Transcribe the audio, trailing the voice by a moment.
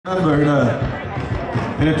Remember,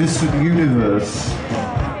 in a distant universe,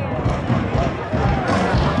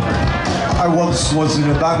 I once was in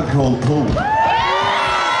a band called Pulp.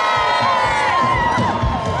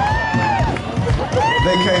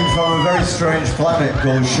 They came from a very strange planet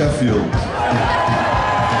called Sheffield.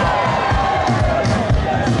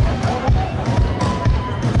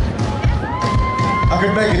 I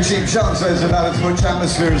could make a cheap shot and say there's about as much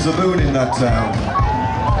atmosphere as the moon in that town,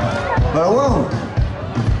 but I won't.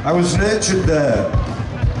 I was nurtured there,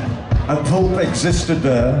 and Pulp existed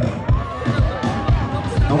there.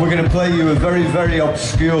 And we're going to play you a very, very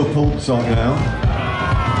obscure Pulp song now.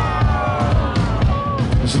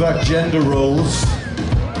 It's about gender roles,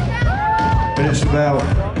 and it's about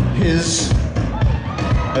his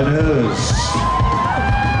and hers,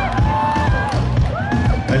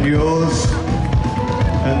 and yours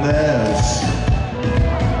and theirs.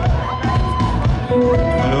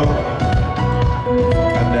 Hello?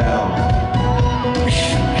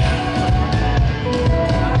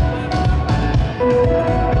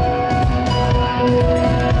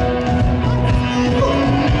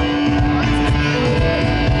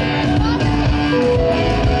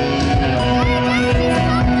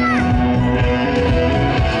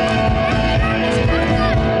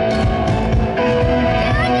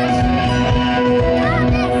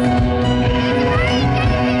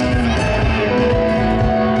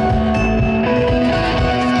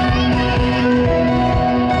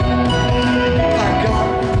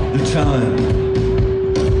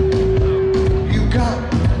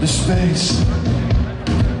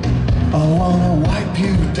 I wanna wipe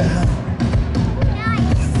you down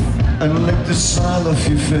and lick the smile off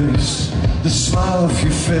your face, the smile off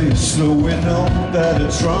your face, so we know that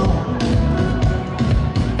it's wrong.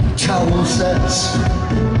 Towel sets,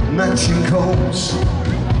 matching coats,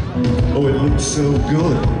 oh it looks so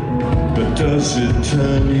good, but does it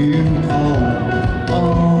turn you on?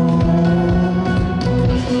 Oh,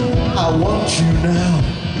 I want you now,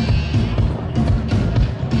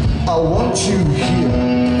 I want you here.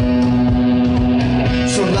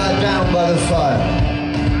 So lie down by the fire.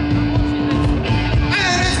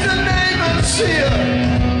 And it's the neighbors here,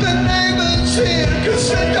 the neighbors here, 'cause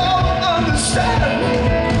they don't understand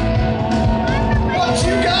what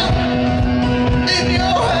you got in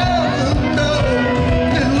your hand. No,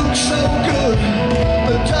 it looks so good,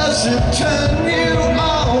 but does it turn you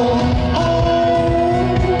on? Oh,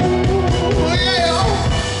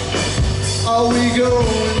 yeah. Are we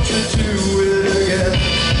going to do it again?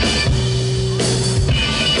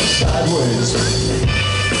 Sideways.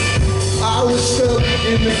 I was stuck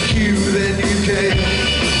in the queue, then you came.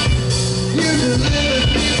 You delivered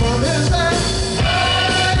me from his hand.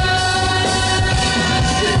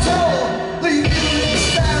 She tore the units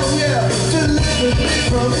down, yeah. Delivered me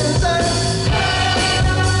from his hand.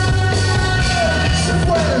 So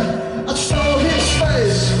when I saw his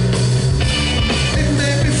face, it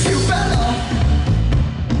made me feel better.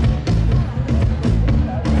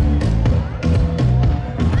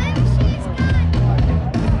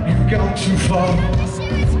 Gone too far.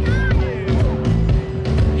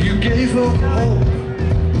 You gave up hope,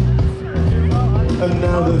 and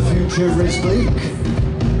now the future is bleak.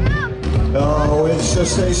 Oh, it's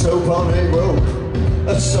just a soap on a rope, a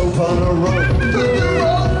soap on a rope. Put the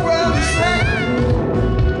rope round his neck,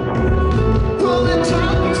 pull it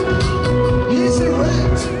tight, he's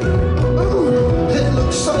erect. Ooh, it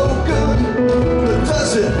looks so good, but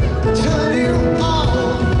does it turn you on?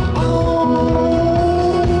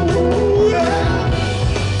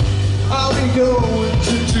 Going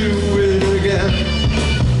to do it again.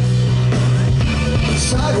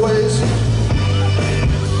 Sideways.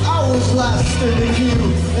 I was last in the queue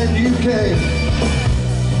and you came.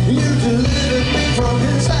 You delivered me from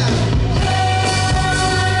his hand.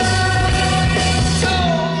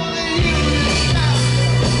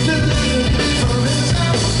 Delivered me from his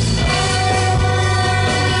hand.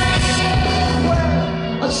 When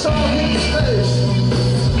I saw his face,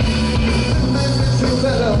 it made me feel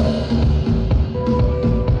better.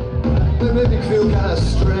 It made me feel kind of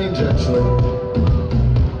strange, actually.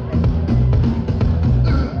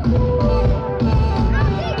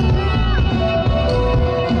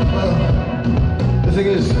 Well, the thing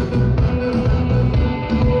is,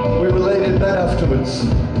 we were laid in bed afterwards.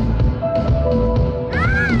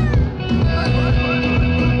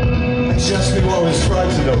 And she asked me what I was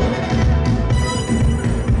frightened of.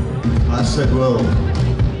 I said, well,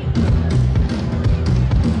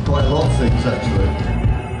 quite a lot of things, actually.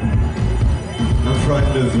 I'm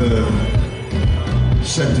frightened of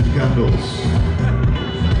scented candles.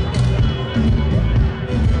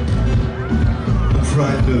 I'm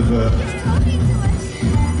frightened of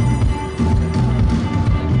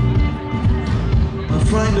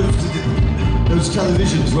those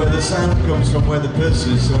televisions where the sound comes from where the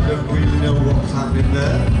person is, so I don't really know what's happening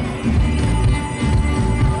there.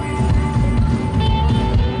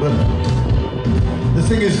 But the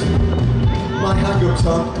thing is, my hang-ups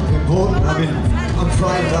aren't important. I mean, I'm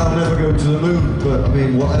frightened I'll never go to the moon, but I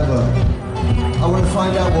mean, whatever. I want to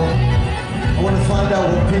find out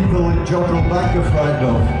what people in Jodrell Bank are frightened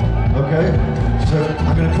of. Okay? So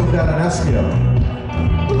I'm going to come down and ask you.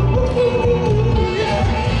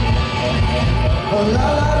 Oh, la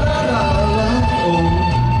la la la la. Oh.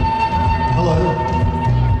 Hello.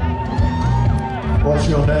 What's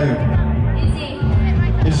your name?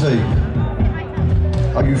 Izzy.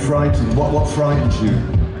 Are you frightened? What frightens you?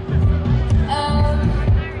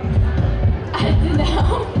 I don't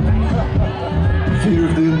know. Fear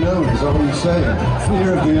of the unknown, is that what you're saying? Fear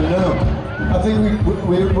of the unknown. I think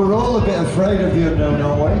we're all a bit afraid of the unknown,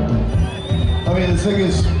 aren't we? I mean, the thing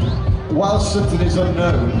is, whilst something is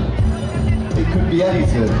unknown, it could be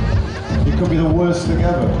anything. It could be the worst thing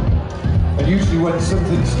ever. And usually when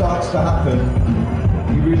something starts to happen,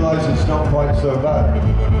 you realise it's not quite so bad.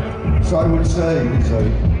 So I would say,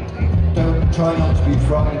 don't try not to be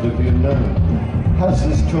frightened of the unknown. Has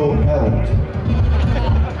this talk helped?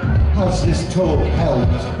 Has this talk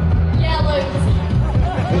helped? Yeah, loads.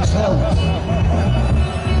 It's helped.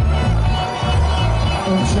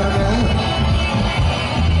 Don't shut out.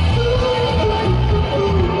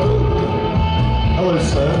 Hello,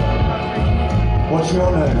 sir. What's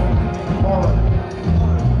your name? Warren.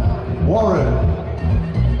 Warren.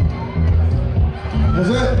 Is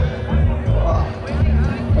it?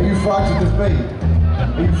 Are you frightened of me?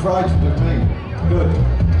 Are you frightened of me? Good.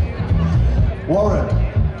 Warren,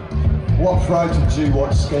 what frightens you?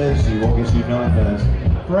 What scares you? What gives you nightmares?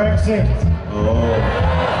 Brexit. Oh.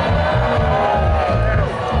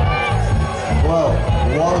 Well,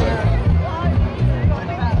 Warren,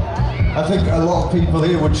 I think a lot of people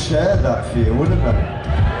here would share that fear, wouldn't they?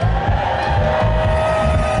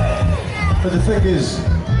 But the thing is,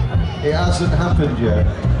 it hasn't happened yet,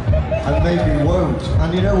 and maybe won't.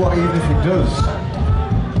 And you know what, even if it does,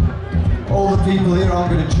 all the people here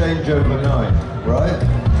aren't going to change overnight, right?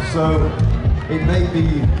 So it may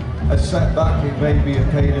be a setback, it may be a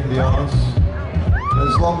pain in the arse.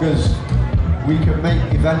 As long as we can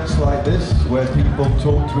make events like this, where people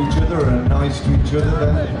talk to each other and are nice to each other,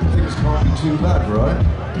 then things can't be too bad, right?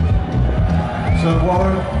 So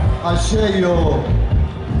Warren, I share your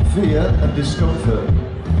fear and discomfort.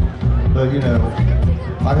 But, you know,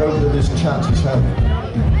 I hope that this chat has helped.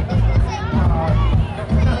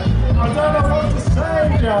 I don't know what to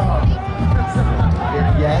say, Jarv.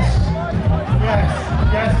 Yes? Yes,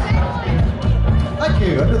 yes. Thank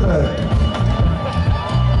you. Another.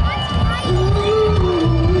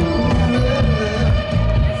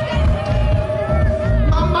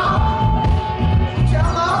 Mama!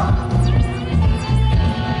 Jama!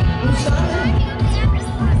 Who's that?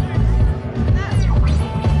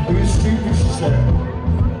 Are you stupid, she said.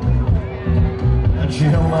 And she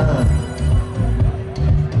held my hand.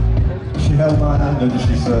 She held my hand and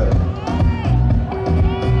she said,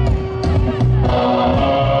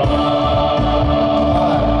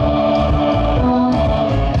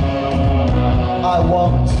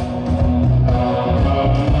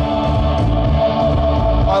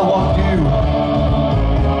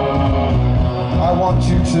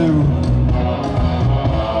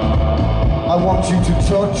 I want you to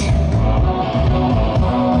touch.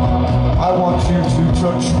 I want you to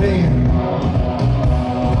touch me.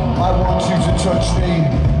 I want you to touch me.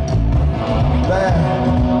 There.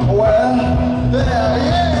 Where? There.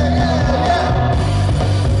 Yeah, yeah,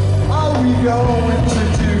 yeah. Are we going to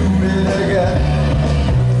do it again?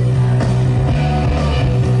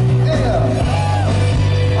 Yeah.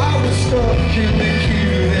 I was stuck in the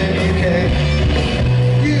queue, then you came.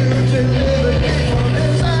 You delivered me from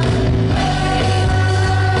inside.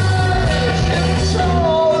 It's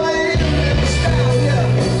all the evenings down, yeah.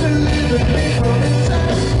 Delivered me from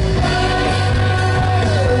inside.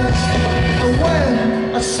 And when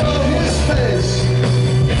I saw his face,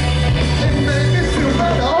 it made me feel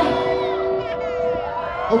better.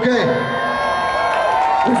 Okay.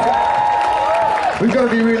 We've got to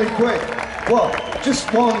be really quick. Well,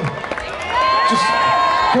 just one.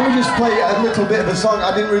 Can we just play a little bit of a song?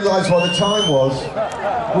 I didn't realise what the time was.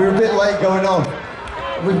 We were a bit late going on.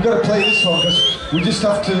 We've got to play this one because we just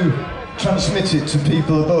have to transmit it to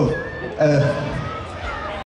people above.